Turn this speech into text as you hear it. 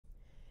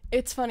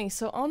It's funny,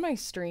 so on my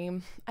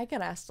stream, I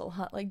get asked a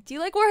lot, like, do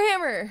you like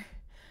Warhammer?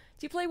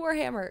 Do you play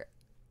Warhammer?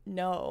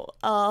 No.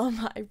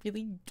 I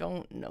really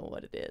don't know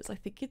what it is. I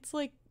think it's,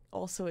 like,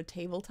 also a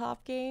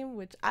tabletop game,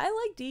 which I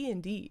like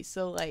D&D,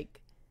 so,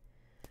 like,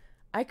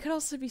 I could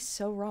also be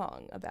so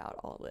wrong about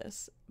all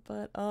this.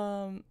 But,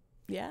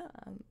 yeah,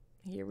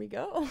 here we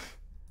go.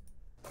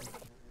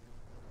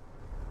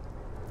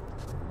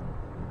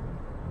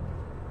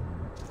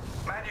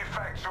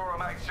 Manufacturer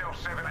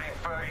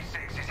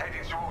HL1736 is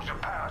heading towards a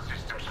power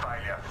systems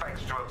failure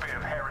thanks to a bit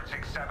of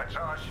heretic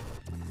sabotage.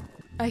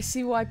 I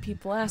see why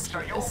people ask So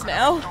me you're this going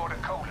now. to restore the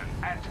cordon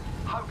and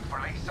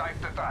hopefully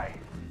save the day.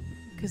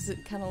 Because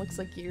it kind of looks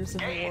like Years of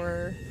Get in.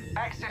 War.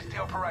 Access the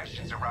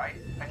operations array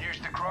and use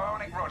the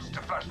cryonic rods to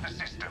flush the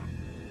system.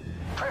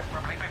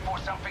 Preferably before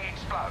something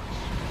explodes.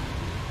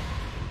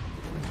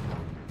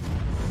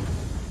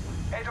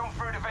 Head on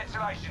through the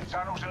ventilation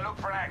tunnels and look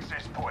for an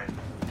access point.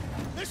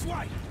 This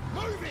way!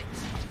 Move it!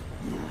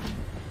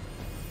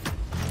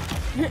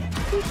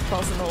 Who's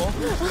puzzle?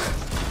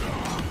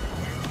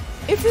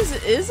 If this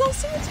is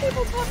also a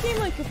tabletop game,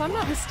 like, if I'm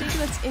not mistaken,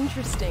 that's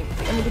interesting.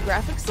 I mean, the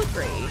graphics look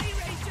great.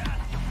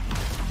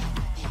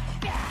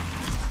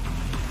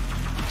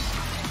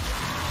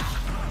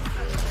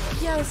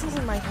 Yeah, this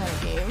isn't my kind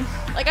of game.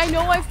 Like, I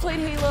know I've played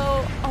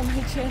Halo on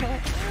my channel.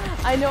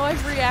 I know I'm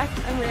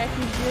reacting to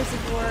Gears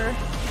of War.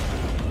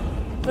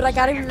 But I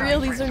gotta be real,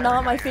 these are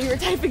not my favorite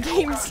type of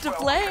games to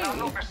play.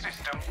 Unlock the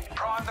system,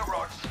 prime the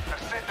rods, and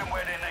send them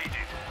where they're needed.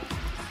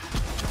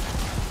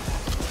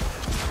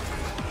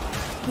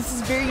 This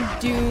is very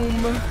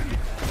Doom.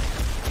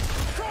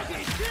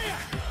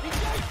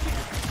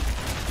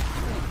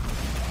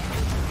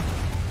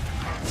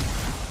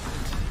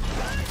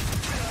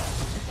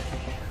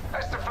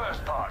 That's the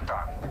first part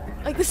done.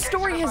 Like, the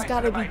story has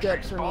gotta be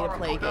good for me to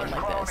play a game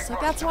like this. Like,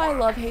 that's why I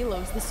love Halo,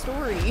 is the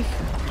story.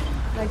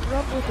 And I grew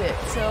up with it,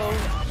 so...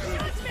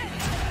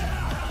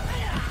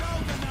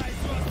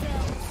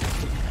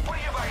 What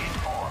are you waiting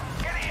for?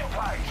 Get it in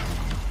place.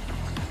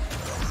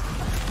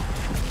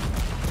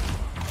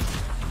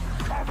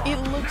 It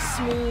looks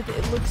smooth,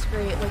 it looks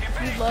great. Like, if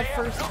you love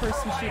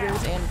first-person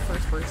shooters and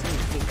first-person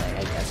gameplay,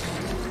 I guess,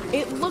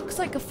 it looks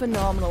like a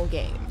phenomenal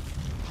game.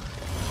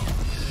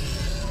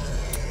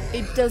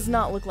 It does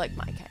not look like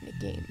my kind of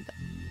game,